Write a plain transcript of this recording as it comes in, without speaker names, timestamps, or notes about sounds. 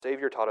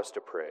Savior taught us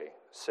to pray,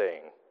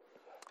 saying,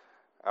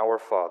 Our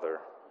Father,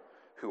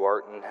 who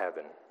art in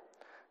heaven,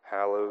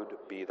 hallowed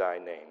be thy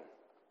name.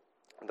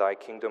 Thy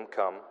kingdom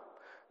come,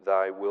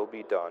 thy will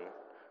be done,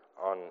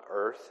 on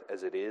earth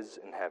as it is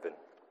in heaven.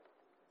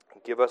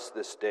 Give us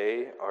this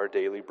day our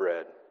daily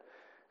bread,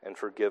 and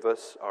forgive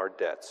us our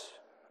debts,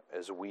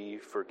 as we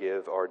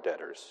forgive our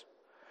debtors.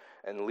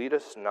 And lead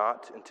us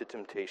not into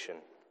temptation,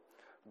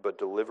 but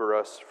deliver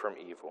us from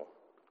evil.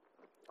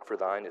 For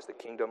thine is the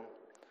kingdom,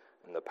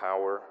 and the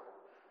power,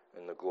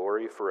 and the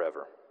glory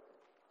forever.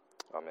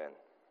 Amen.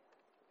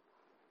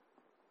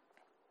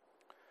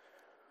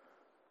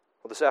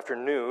 Well, this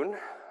afternoon,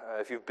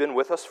 if you've been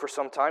with us for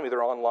some time,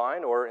 either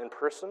online or in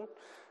person,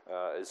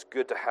 it's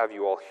good to have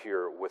you all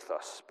here with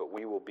us. But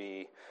we will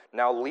be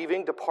now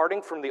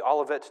departing from the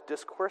Olivet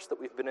Discourse that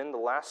we've been in the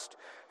last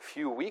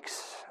few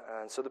weeks.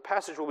 And so the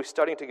passage we'll be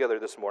studying together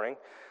this morning,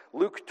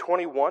 Luke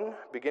 21,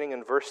 beginning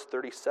in verse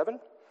 37.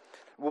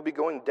 We'll be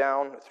going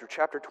down through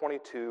chapter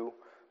 22,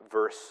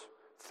 verse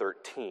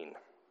 13.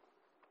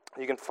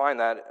 You can find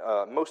that,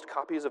 most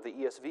copies of the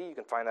ESV, you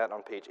can find that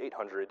on page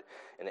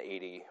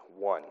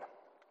 881.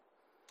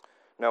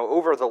 Now,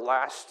 over the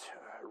last,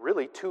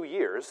 really 2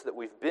 years that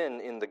we've been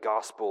in the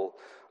Gospel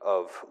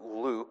of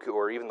Luke,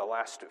 or even the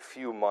last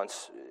few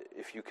months,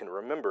 if you can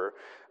remember,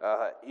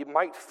 it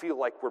might feel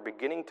like we're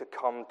beginning to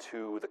come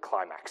to the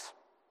climax.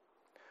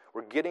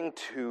 We're getting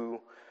to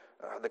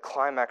the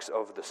climax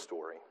of the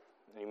story.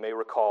 You may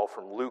recall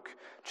from Luke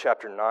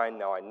chapter 9.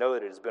 Now, I know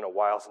that it has been a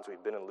while since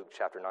we've been in Luke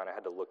chapter 9. I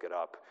had to look it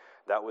up.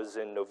 That was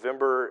in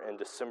November and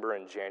December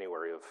and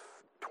January of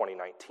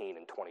 2019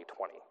 and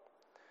 2020.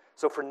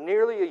 So for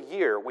nearly a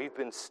year, we've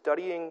been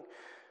studying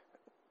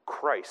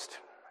Christ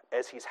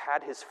as he's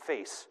had his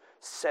face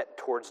set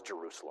towards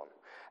Jerusalem,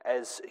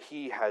 as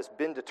he has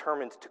been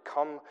determined to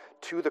come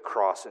to the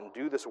cross and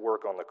do this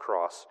work on the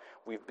cross.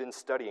 We've been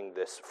studying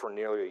this for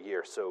nearly a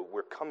year, so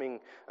we're coming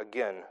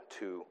again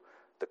to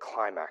the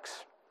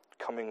climax,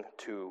 coming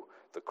to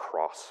the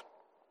cross.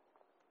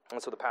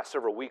 And so the past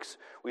several weeks,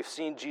 we've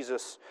seen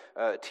Jesus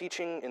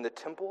teaching in the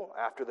temple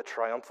after the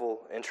triumphal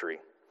entry.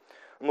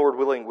 And Lord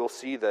willing, we'll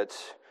see that,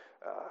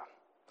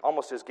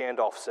 almost as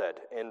Gandalf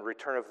said in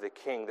Return of the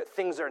King, that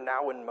things are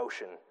now in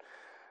motion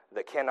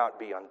that cannot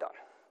be undone.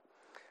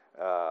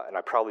 And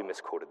I probably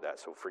misquoted that,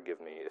 so forgive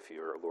me if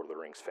you're a Lord of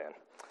the Rings fan.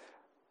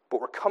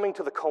 But we're coming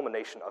to the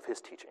culmination of his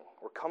teaching.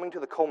 We're coming to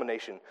the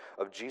culmination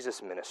of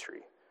Jesus'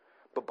 ministry.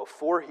 But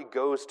before he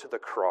goes to the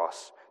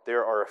cross,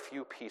 there are a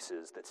few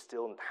pieces that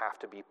still have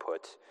to be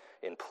put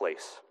in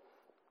place.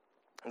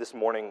 And this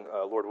morning,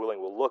 Lord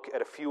willing, we'll look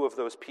at a few of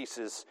those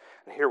pieces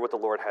and hear what the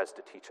Lord has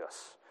to teach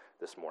us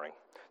this morning.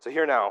 So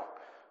here now,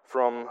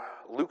 from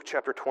Luke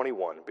chapter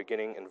 21,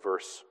 beginning in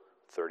verse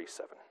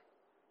 37.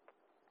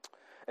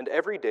 And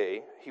every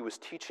day he was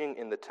teaching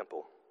in the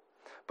temple,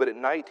 but at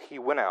night he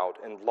went out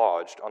and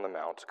lodged on the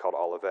mount called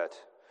Olivet.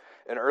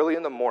 And early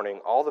in the morning,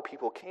 all the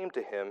people came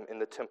to him in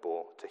the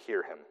temple to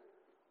hear him.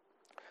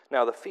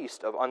 Now the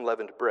feast of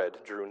unleavened bread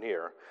drew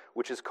near,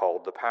 which is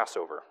called the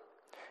Passover.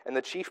 And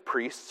the chief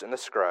priests and the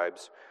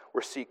scribes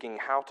were seeking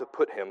how to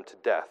put him to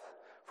death,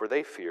 for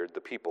they feared the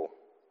people.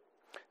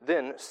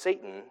 Then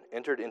Satan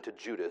entered into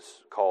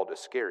Judas, called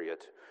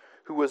Iscariot,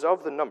 who was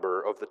of the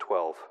number of the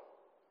 12.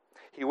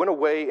 He went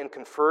away and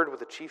conferred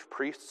with the chief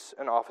priests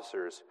and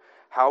officers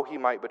how he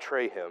might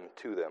betray him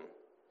to them.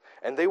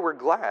 And they were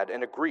glad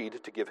and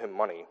agreed to give him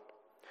money.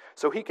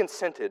 So he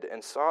consented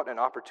and sought an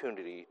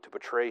opportunity to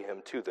betray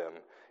him to them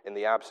in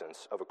the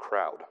absence of a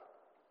crowd.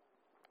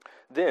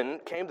 Then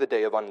came the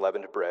day of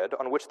unleavened bread,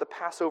 on which the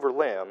Passover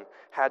lamb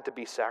had to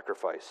be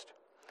sacrificed.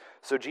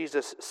 So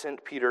Jesus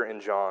sent Peter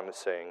and John,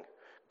 saying,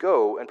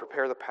 Go and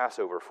prepare the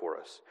Passover for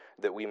us,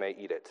 that we may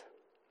eat it.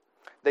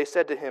 They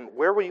said to him,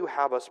 Where will you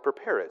have us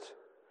prepare it?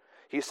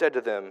 He said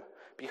to them,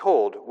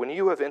 Behold, when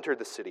you have entered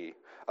the city,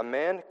 a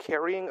man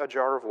carrying a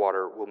jar of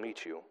water will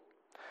meet you.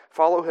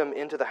 Follow him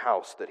into the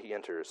house that he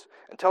enters,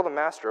 and tell the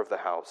master of the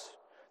house,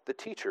 The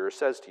teacher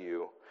says to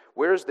you,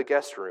 Where is the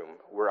guest room,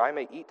 where I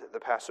may eat the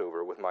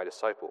Passover with my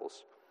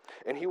disciples?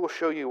 And he will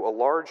show you a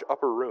large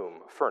upper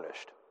room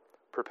furnished.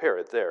 Prepare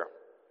it there.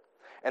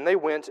 And they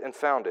went and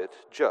found it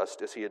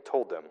just as he had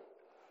told them,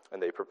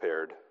 and they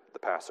prepared the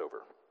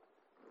Passover.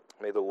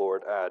 May the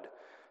Lord add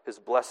his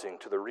blessing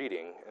to the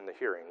reading and the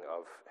hearing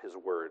of his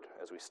word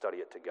as we study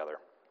it together.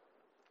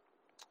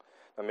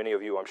 Now, many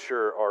of you, I'm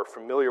sure, are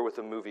familiar with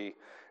the movie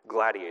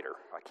Gladiator.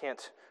 I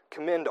can't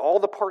commend all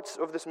the parts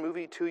of this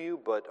movie to you,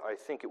 but I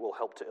think it will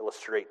help to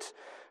illustrate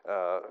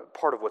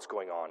part of what's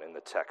going on in the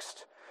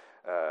text.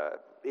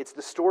 It's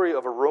the story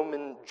of a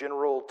Roman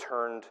general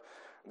turned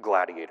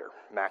gladiator,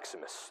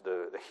 Maximus,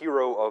 the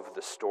hero of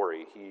the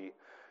story. He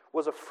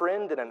was a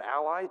friend and an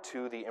ally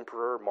to the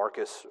Emperor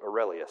Marcus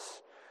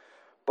Aurelius,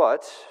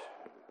 but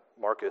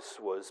Marcus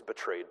was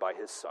betrayed by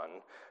his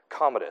son,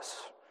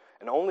 Commodus,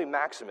 and only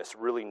Maximus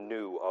really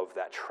knew of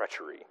that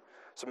treachery.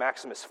 So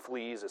Maximus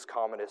flees as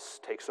Commodus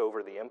takes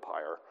over the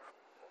empire,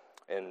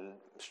 and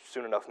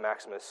soon enough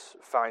Maximus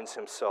finds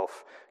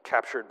himself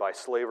captured by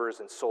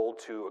slavers and sold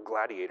to a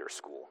gladiator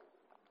school.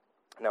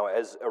 Now,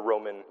 as a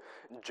Roman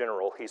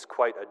general, he's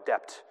quite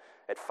adept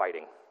at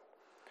fighting.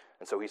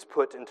 And so he's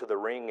put into the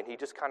ring, and he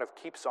just kind of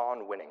keeps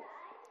on winning.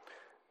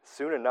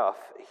 Soon enough,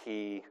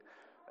 he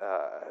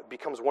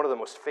becomes one of the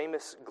most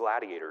famous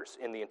gladiators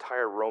in the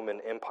entire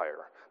Roman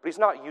Empire. But he's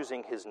not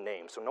using his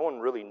name, so no one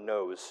really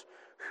knows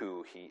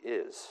who he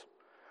is.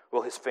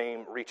 Well, his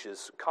fame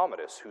reaches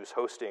Commodus, who's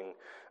hosting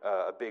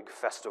a big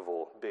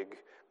festival, big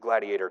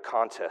gladiator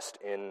contest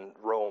in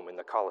Rome in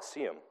the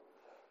Colosseum.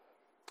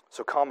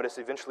 So Commodus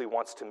eventually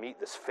wants to meet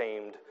this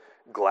famed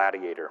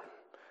gladiator.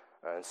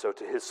 And so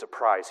to his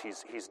surprise,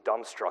 he's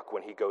dumbstruck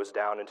when he goes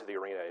down into the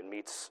arena and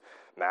meets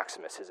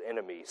Maximus, his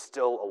enemy,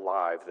 still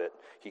alive, that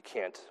he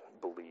can't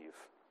believe.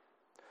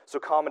 So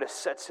Commodus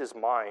sets his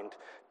mind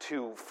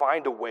to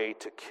find a way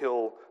to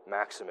kill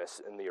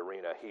Maximus in the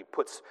arena. He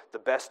puts the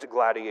best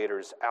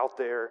gladiators out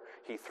there.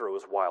 He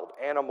throws wild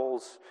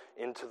animals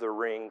into the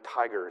ring,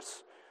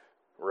 tigers,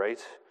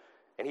 right?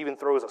 And he even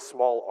throws a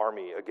small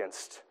army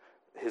against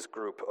his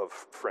group of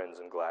friends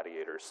and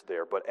gladiators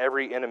there. But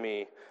every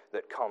enemy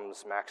that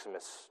comes,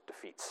 Maximus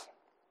defeats.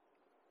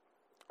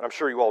 I'm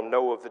sure you all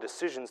know of the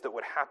decisions that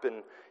would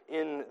happen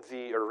in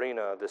the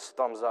arena, this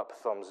thumbs up,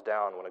 thumbs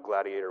down, when a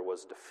gladiator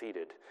was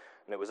defeated.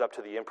 And it was up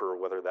to the emperor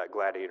whether that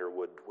gladiator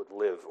would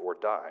live or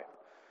die.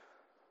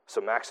 So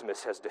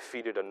Maximus has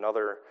defeated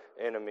another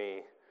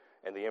enemy,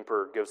 and the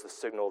emperor gives the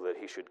signal that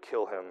he should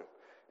kill him,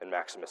 and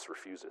Maximus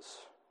refuses.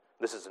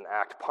 This is an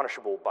act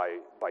punishable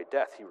by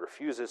death. He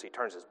refuses, he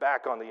turns his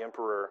back on the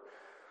emperor,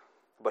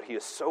 but he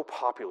is so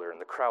popular, and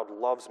the crowd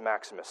loves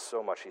Maximus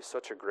so much, he's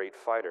such a great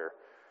fighter,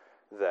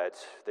 that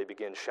they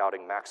begin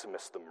shouting,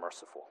 "Maximus the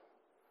Merciful."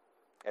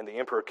 And the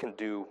emperor can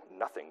do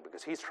nothing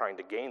because he's trying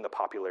to gain the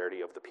popularity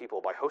of the people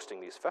by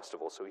hosting these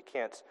festivals, so he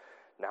can't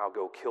now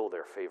go kill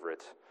their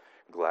favorite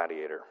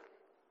gladiator.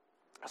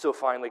 So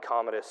finally,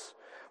 Commodus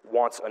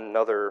wants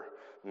another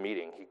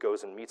meeting. He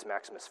goes and meets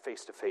Maximus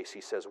face to face.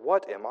 He says,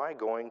 "What am I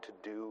going to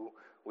do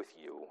with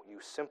you?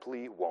 You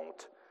simply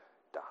won't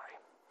die."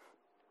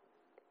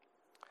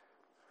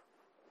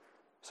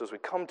 So as we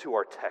come to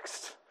our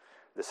text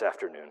this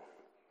afternoon,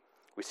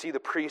 we see the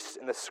priests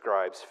and the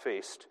scribes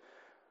faced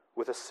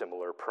with a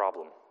similar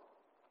problem.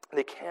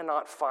 They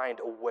cannot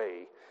find a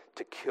way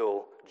to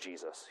kill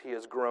Jesus. He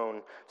has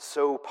grown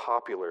so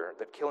popular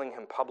that killing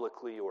him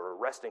publicly or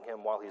arresting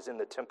him while he's in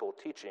the temple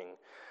teaching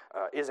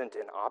isn't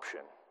an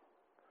option.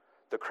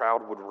 The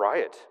crowd would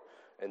riot,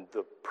 and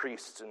the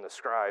priests and the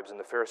scribes and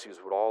the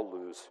Pharisees would all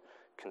lose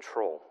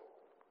control.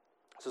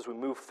 So as we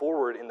move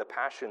forward in the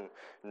Passion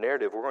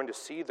narrative, we're going to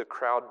see the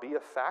crowd be a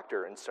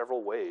factor in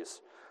several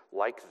ways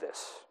like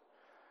this.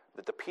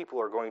 That the people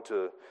are going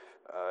to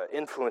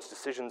influence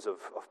decisions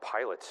of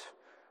Pilate.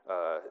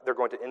 They're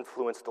going to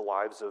influence the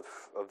lives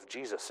of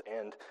Jesus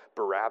and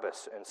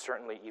Barabbas, and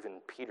certainly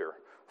even Peter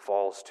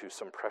falls to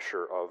some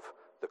pressure of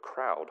the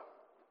crowd.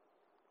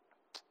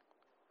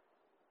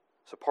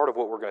 So part of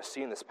what we're going to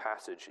see in this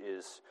passage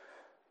is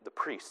the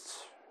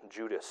priests,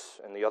 Judas,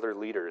 and the other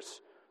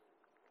leaders,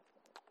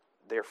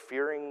 they're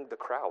fearing the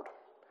crowd.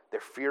 They're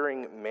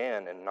fearing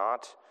man and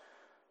not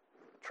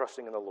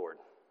trusting in the Lord,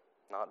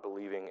 not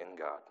believing in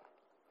God.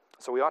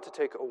 So we ought to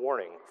take a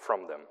warning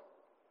from them.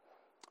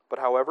 But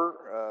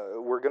however,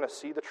 we're going to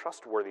see the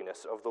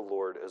trustworthiness of the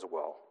Lord as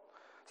well.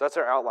 So that's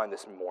our outline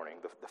this morning.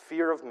 The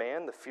fear of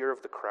man, the fear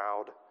of the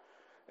crowd,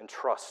 and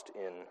trust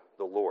in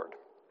the Lord.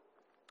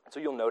 So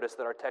you'll notice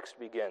that our text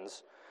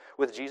begins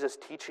with Jesus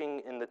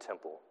teaching in the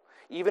temple.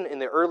 Even in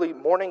the early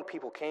morning,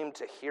 people came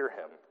to hear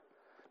him.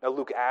 Now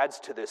Luke adds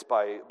to this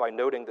by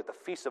noting that the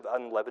Feast of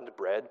Unleavened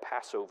Bread,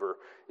 Passover,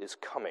 is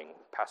coming.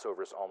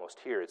 Passover is almost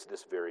here. It's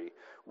this very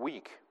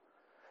week.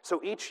 So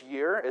each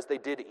year, as they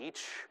did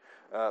each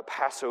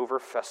Passover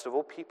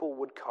festival, people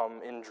would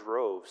come in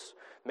droves,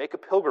 make a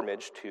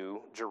pilgrimage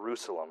to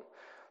Jerusalem.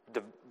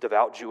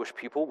 Devout Jewish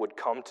people would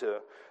come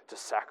to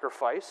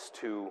sacrifice,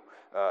 to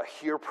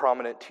hear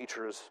prominent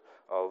teachers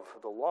of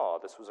the law.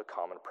 This was a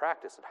common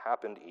practice. It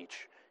happened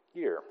each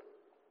year.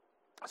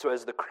 So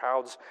as the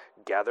crowds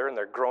gather, and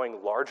they're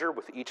growing larger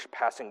with each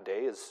passing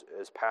day as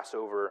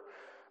Passover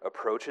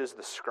approaches,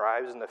 the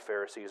scribes and the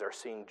Pharisees are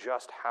seeing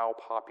just how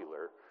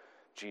popular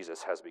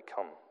Jesus has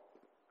become.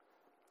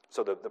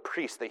 So the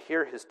priests, they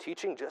hear his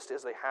teaching just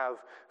as they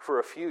have for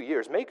a few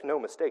years. Make no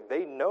mistake,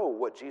 they know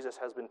what Jesus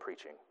has been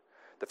preaching.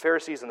 The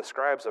Pharisees and the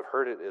scribes have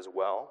heard it as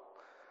well.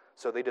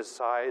 So they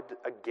decide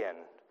again.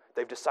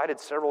 They've decided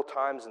several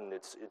times, and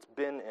it's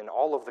been in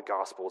all of the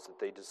Gospels, that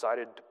they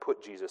decided to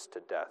put Jesus to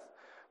death.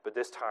 But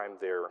this time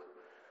they're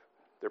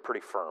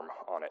pretty firm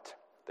on it.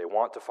 They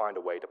want to find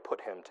a way to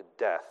put him to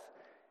death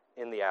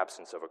in the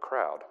absence of a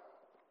crowd.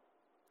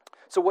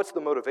 So what's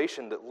the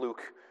motivation that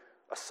Luke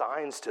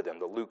assigns to them,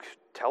 that Luke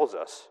tells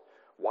us?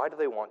 Why do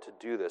they want to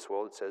do this?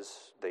 Well, it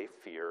says they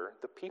fear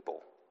the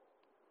people.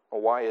 Well,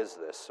 why is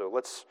this? So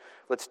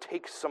let's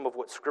take some of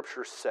what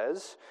Scripture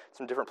says,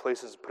 some different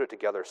places, and put it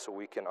together so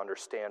we can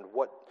understand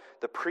what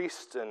the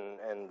priests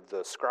and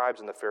the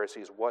scribes and the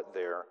Pharisees, what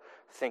they're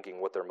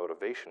thinking, what their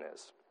motivation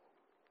is.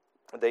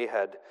 They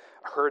had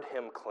heard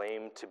him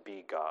claim to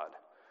be God.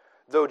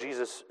 Though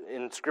Jesus,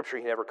 in Scripture,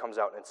 he never comes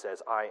out and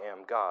says, I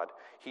am God.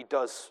 He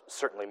does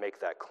certainly make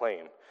that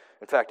claim.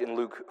 In fact, in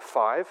Luke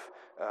 5,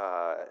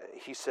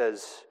 he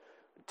says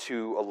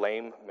to a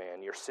lame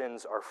man, your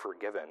sins are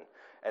forgiven.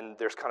 And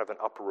there's kind of an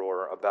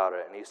uproar about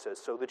it. And he says,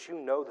 so that you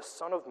know the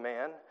Son of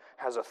Man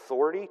has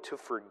authority to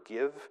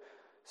forgive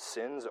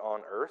sins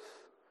on earth.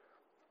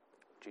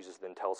 Jesus then tells